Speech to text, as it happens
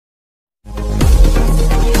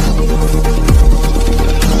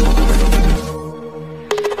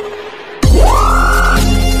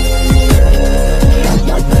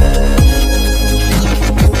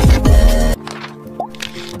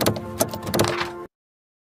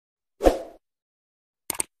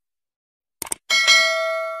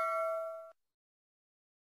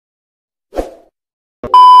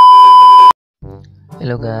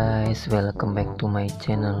Hello guys, welcome back to my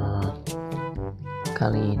channel.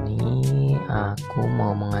 Kali ini aku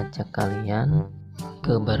mau mengajak kalian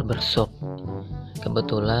ke barbershop.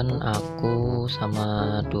 Kebetulan aku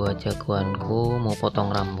sama dua jagoanku mau potong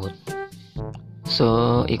rambut.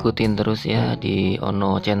 So ikutin terus ya di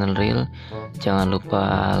Ono channel Reel. Jangan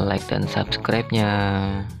lupa like dan subscribe-nya.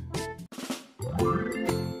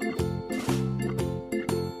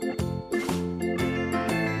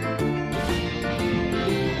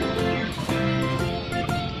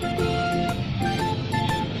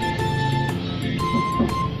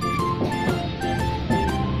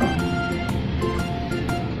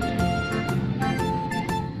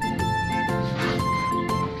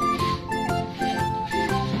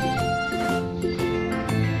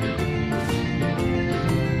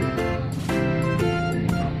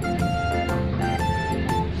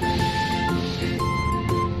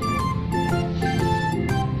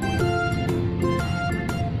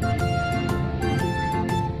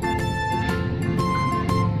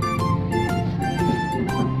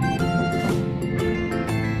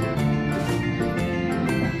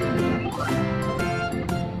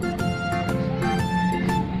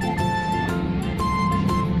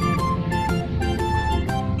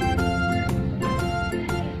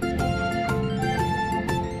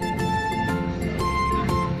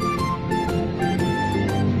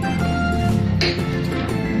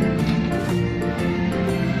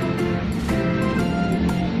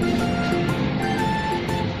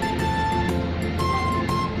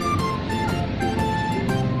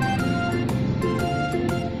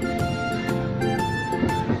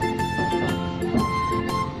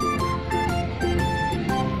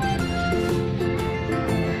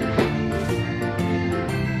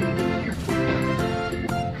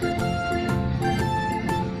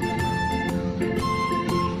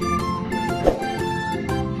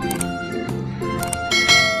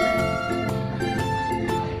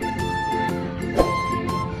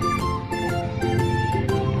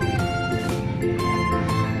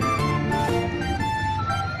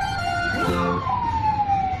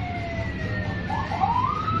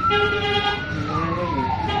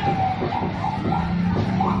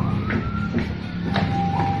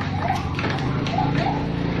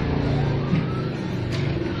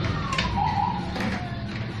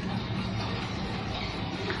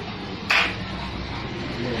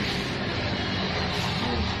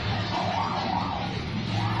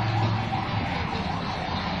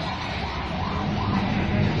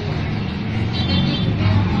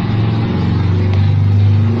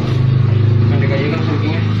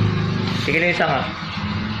 Gini bisa nggak?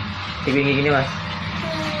 Gini mas.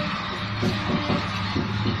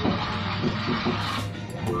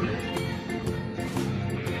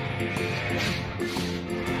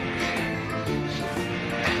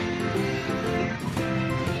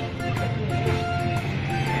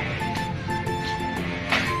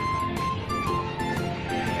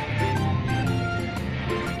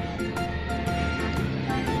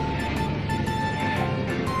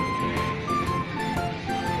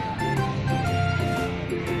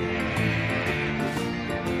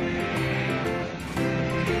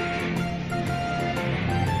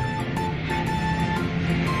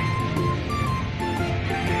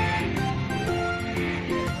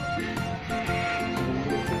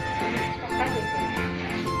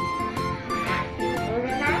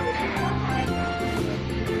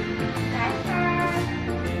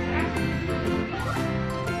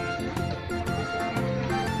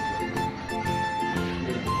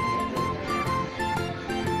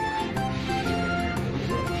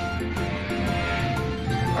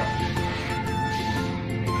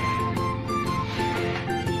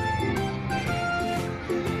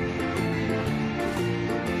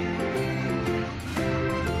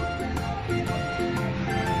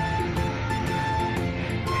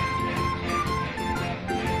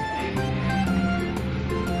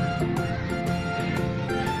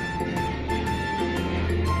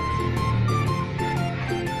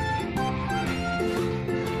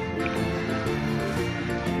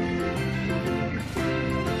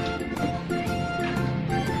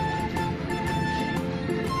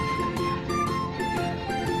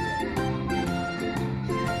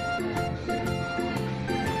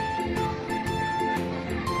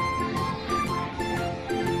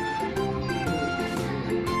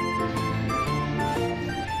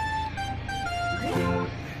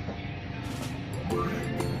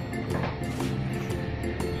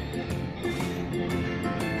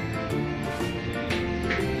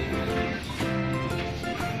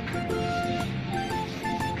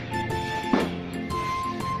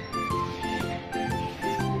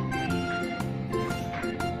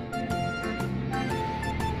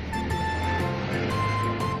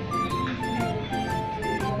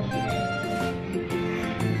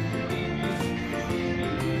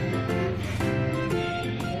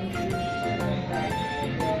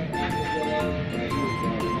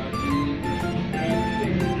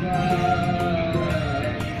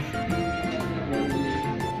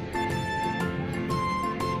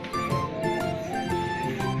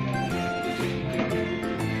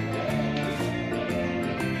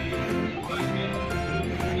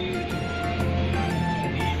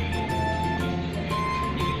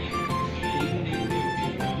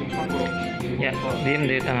 Ya, diem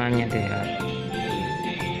di tangannya deh ya.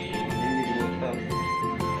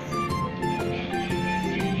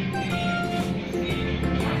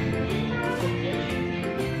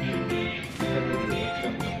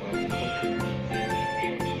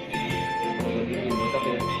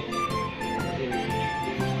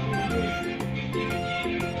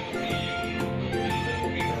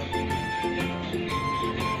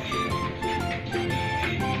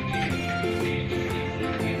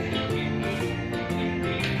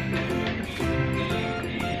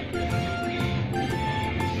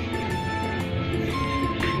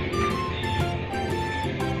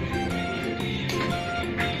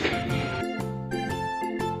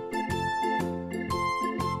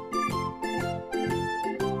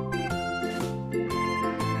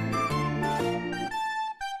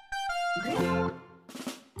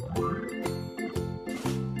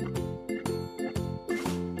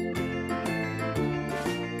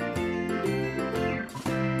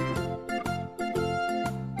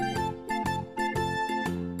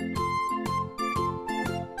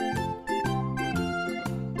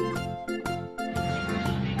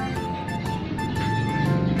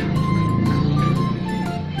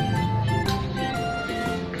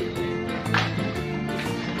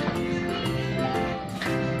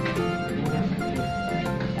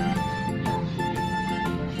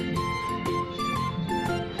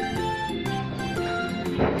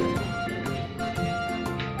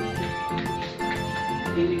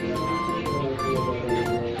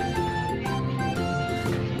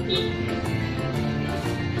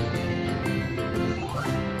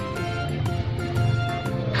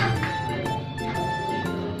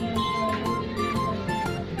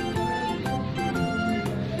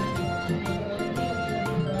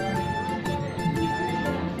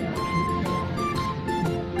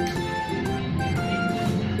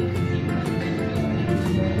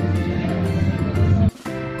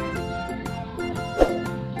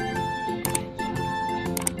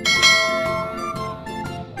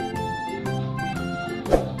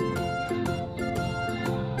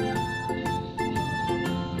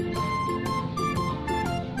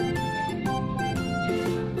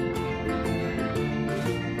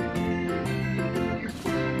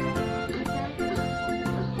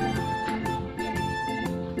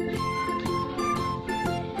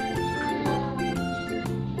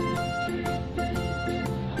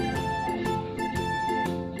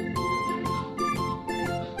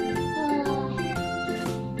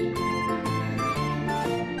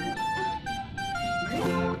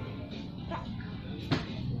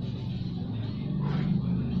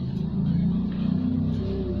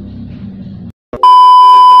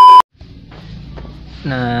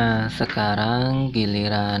 Nah, sekarang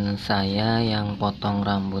giliran saya yang potong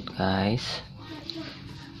rambut, guys.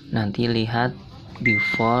 Nanti lihat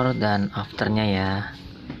before dan afternya ya.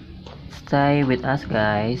 Stay with us,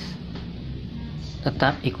 guys.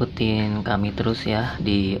 Tetap ikutin kami terus ya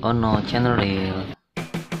di Ono Channel Reel.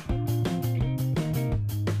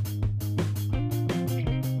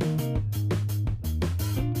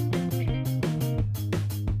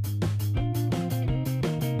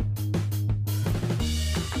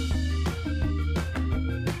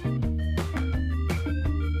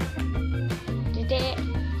 Dede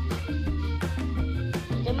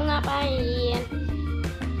mau ngapain?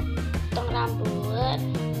 Potong rambut.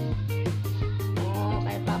 Oh,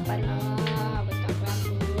 kayak papa no, potong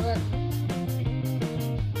rambut.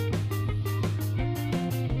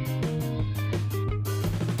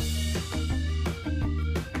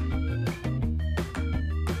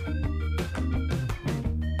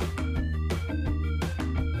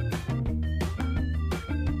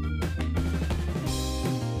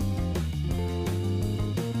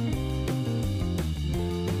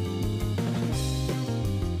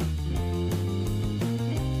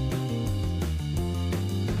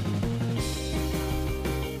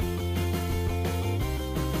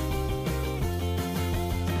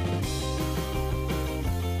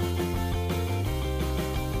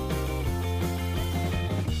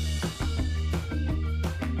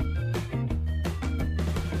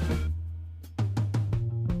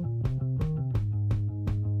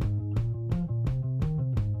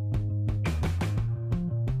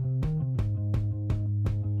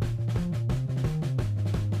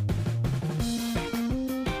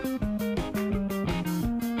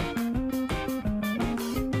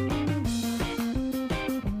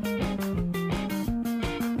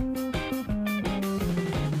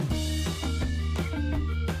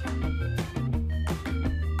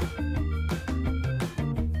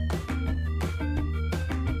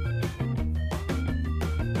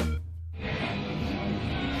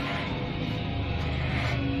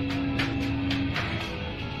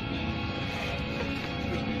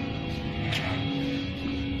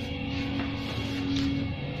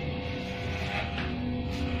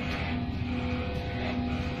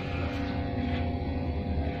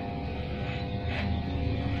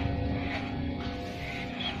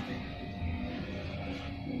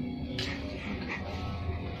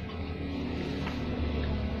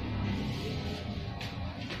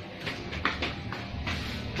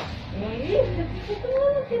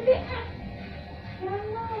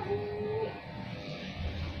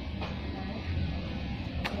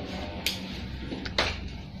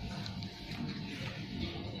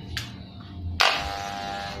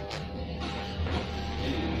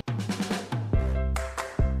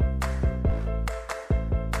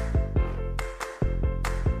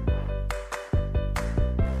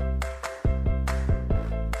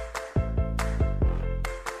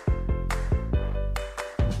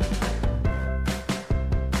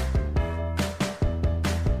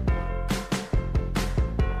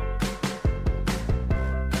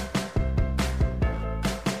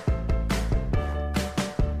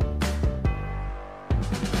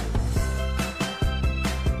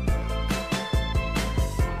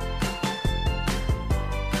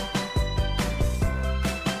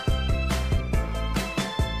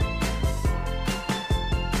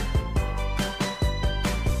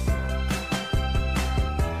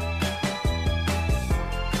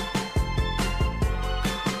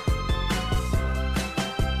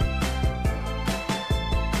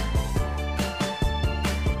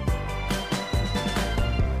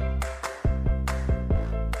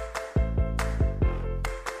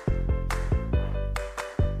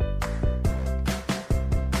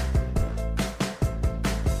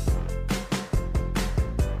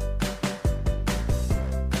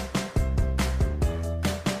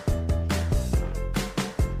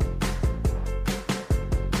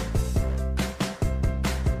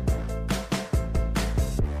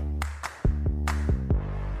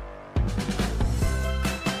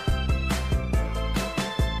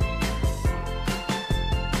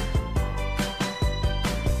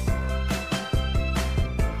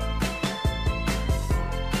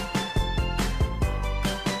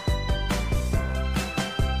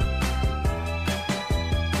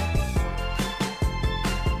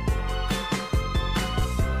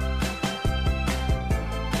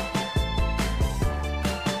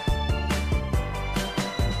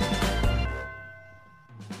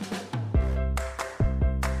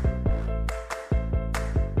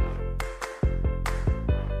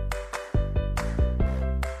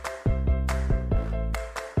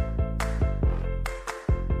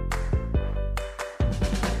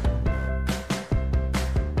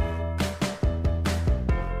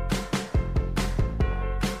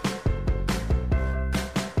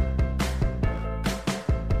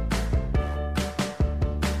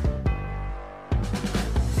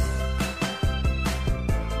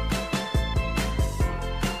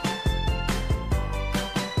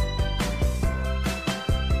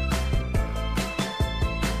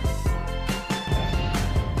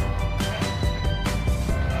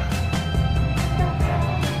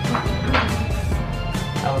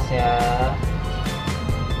 Ya,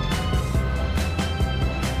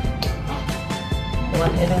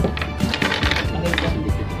 buat itu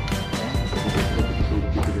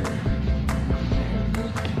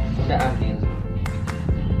udah ambil.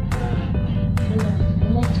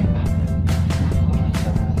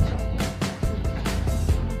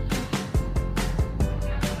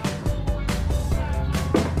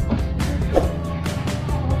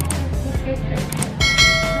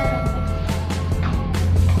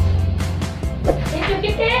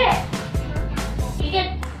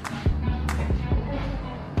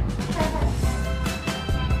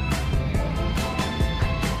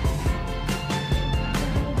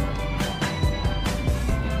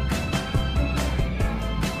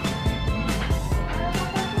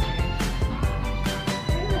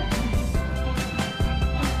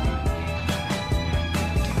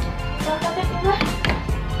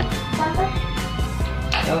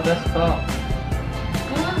 Ya udah stop.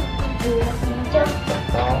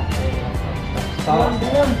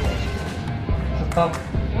 Stop.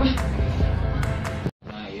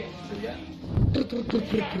 Nah, iya, sudah.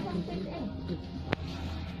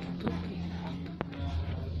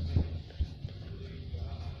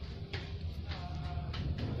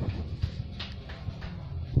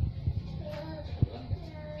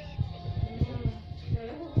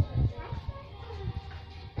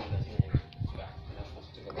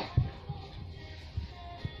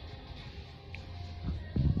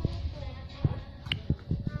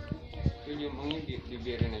 Nyumbangnya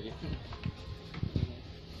dibiarin aja.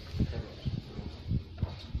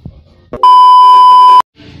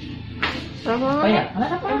 Oh ya,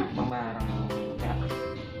 apa? Bareng. Ya.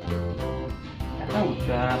 Kata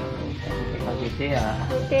udah kita gitu ya.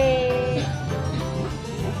 Oke.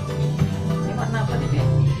 Ini warna apa nih dia?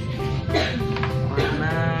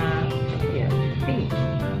 Warna ya pink.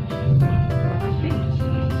 Warna pink.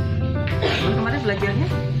 Kemarin belajarnya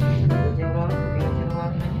belajar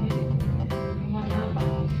warnanya ini warna apa?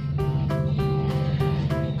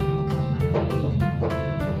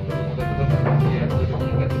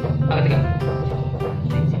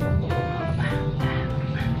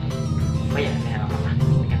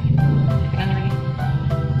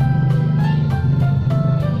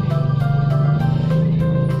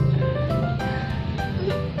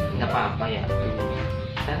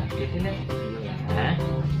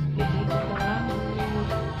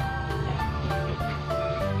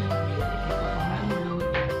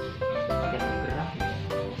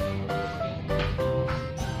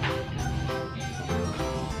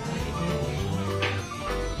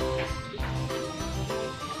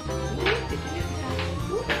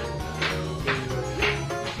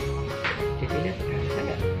 Lihat,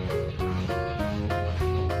 ada.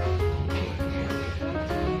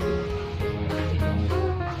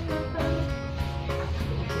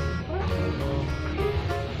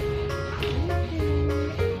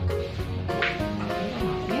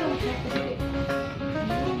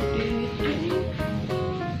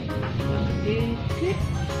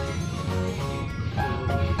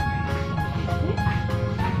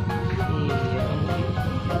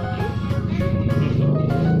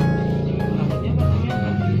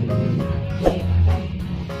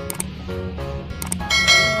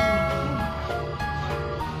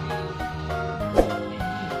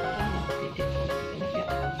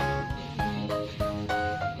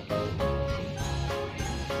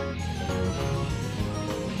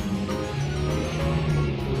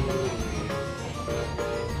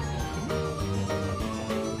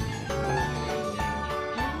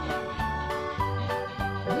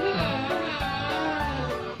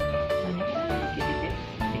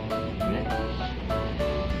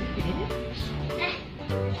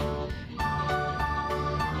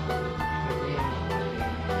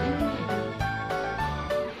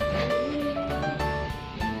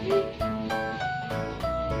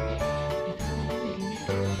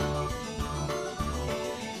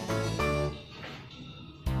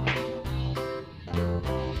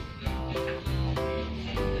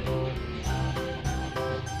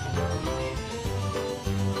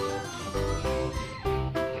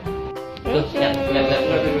 Tuh, lihat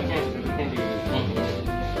duduknya di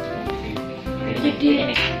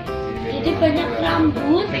Jadi banyak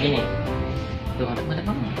rambut. kayak gini. Tuh, ada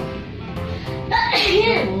kamu.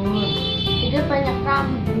 Jadi banyak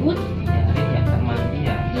rambut. Ya, lihat sama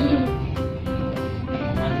dia.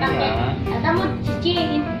 Mandi ya. Kata mau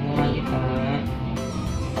cuciin. Mau mandi Pak.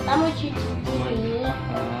 Kata mau cuci. Mau mandi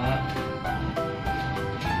Pak.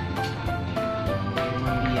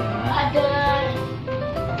 Mandi ya. Ada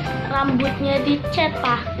rambutnya dicat,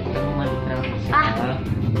 Pak. Mau mandi rambut. Pak.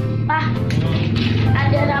 Pak.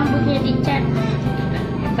 Ada rambutnya dicat.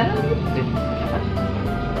 Salah gitu.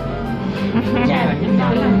 Cat.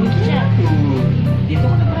 Cat. Itu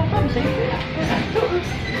ada berapa bisa itu? Satu.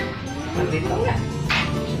 Seperti itu enggak?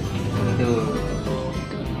 Tuh.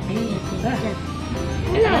 Nah.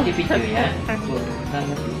 Enak dipicu ya. Tuh,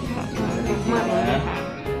 sangat ya.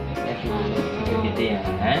 Ya tuh, gitu ya.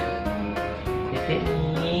 Gitu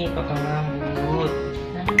nih, potong rambut.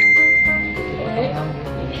 Nah, potong rambut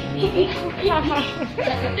ini. Bilang mak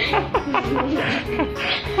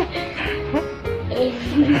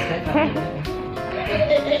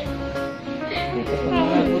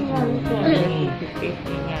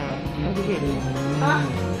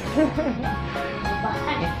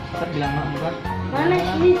Mana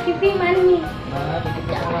sini Skippy mani? nah jadi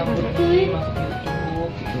potong rambut masuk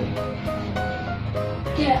YouTube gitu.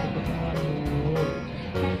 Ya. Potong rambut.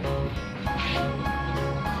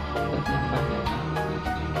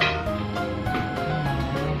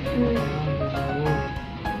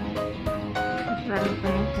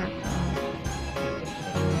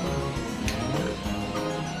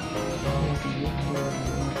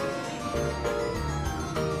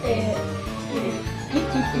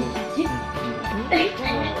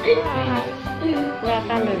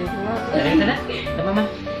 Kelihatan dari semua. Dari sana, ada mama.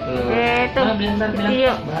 Tuh. Bilang,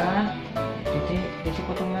 Iya. Bang. Cici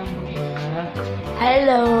potong rambut ya.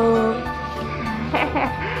 Halo.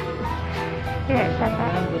 Ya, Potong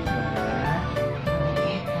rambut Bang.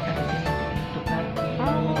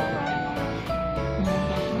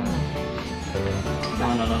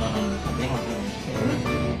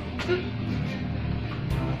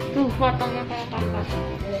 Tuh fotonya kayak kakak.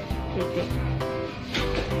 Titik.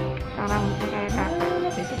 Rambutnya kayak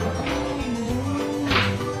kakak.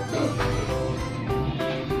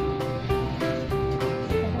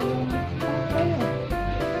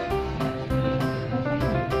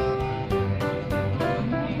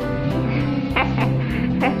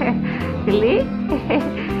 Geli?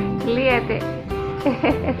 Geli ya, Dek?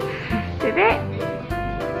 Dek?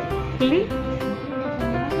 Geli?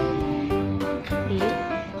 Geli?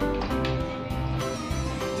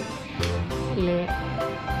 Geli?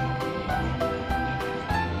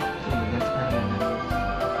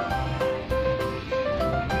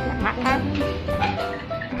 Makan?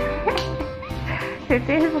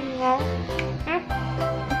 Dede bengong?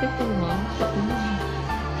 Dede bengong?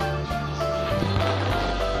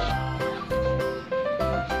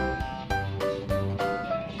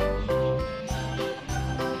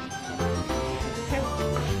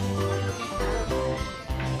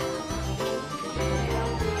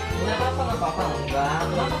 Apa-apa enggak,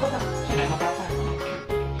 apa-apa.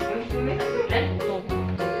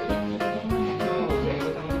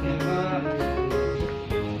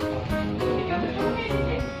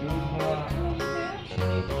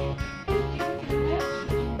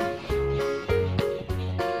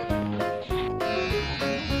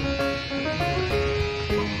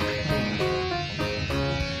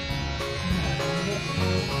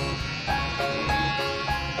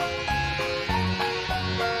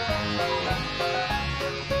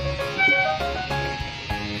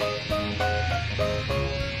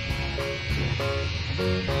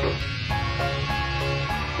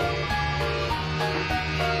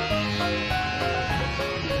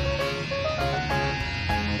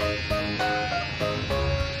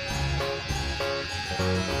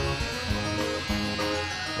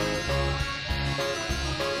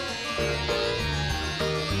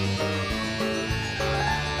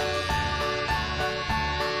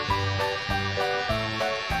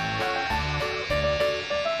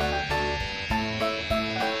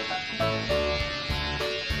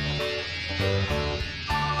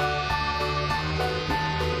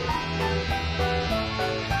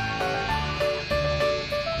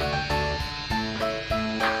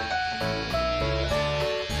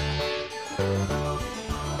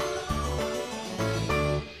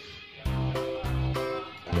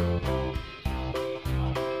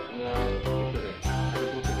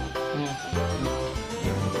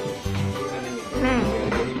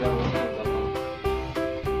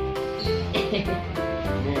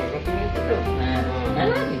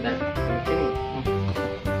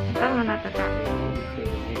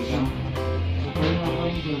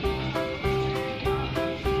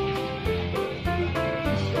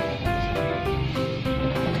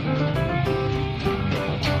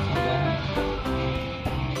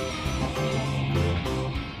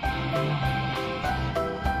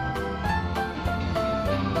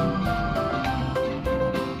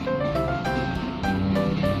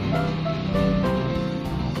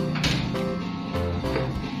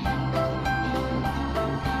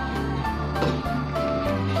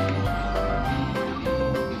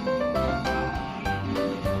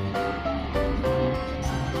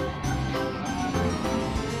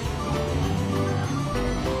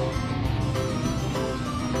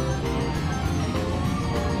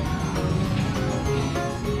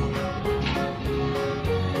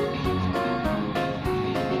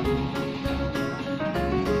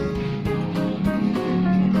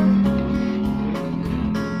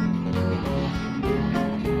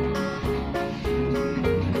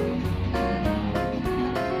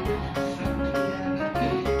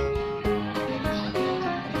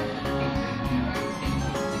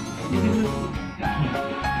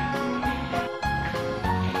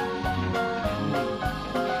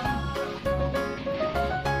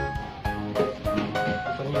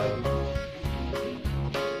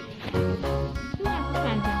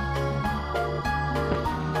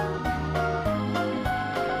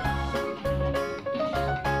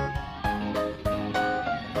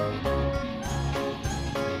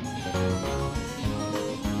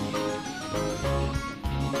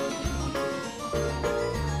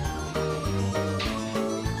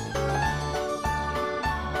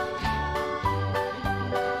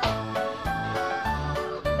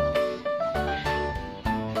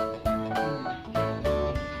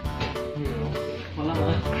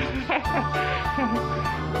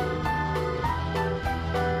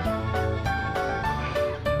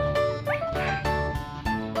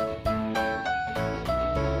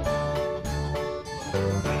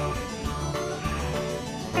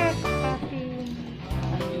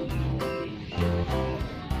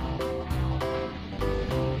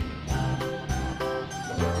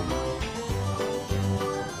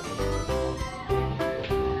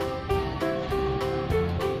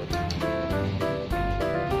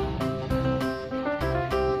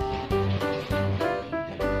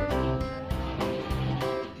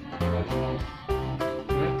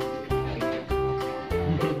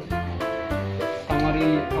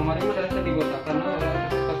 di kemarin udah saya digotak karena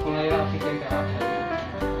pas mulai rapi yang terasa.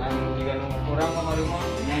 Dan jika kurang kemarin mah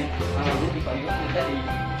kalau di payung kita di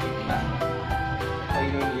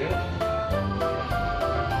payung dia.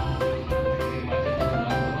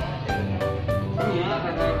 Iya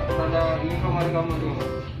ada ini kemarin kamu tuh.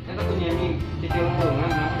 Kita punya ini cicil hubungan.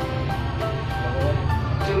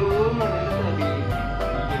 Seluruh mana itu tadi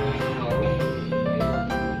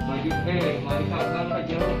mari kakak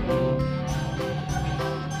aja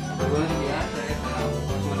bukan biasa ya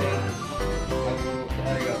model lagu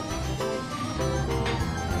harga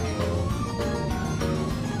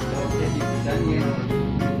jadi Daniel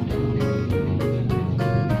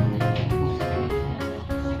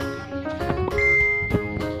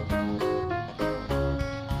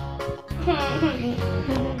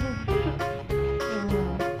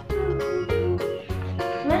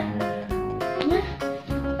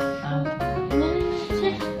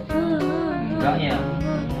enggak ya.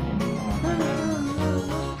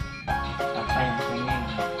 Apa yang pengen?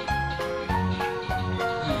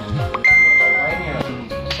 lain ya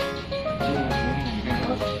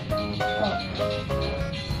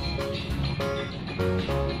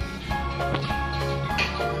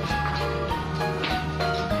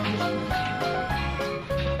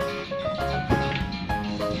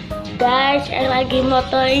Guys, yang lagi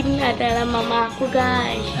motoin adalah mama aku,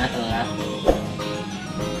 guys. Nah, telat.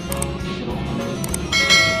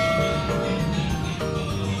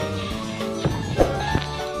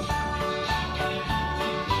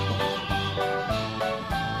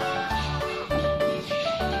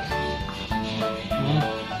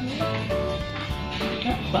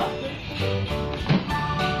 Apa?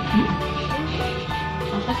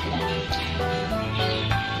 Apa sih?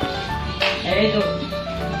 Itu.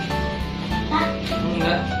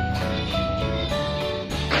 Enggak.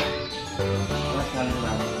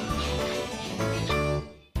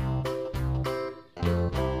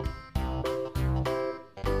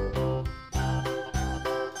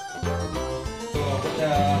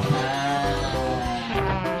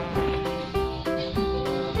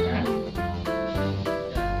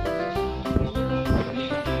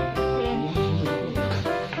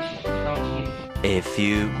 A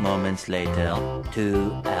few moments later,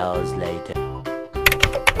 2 hours later.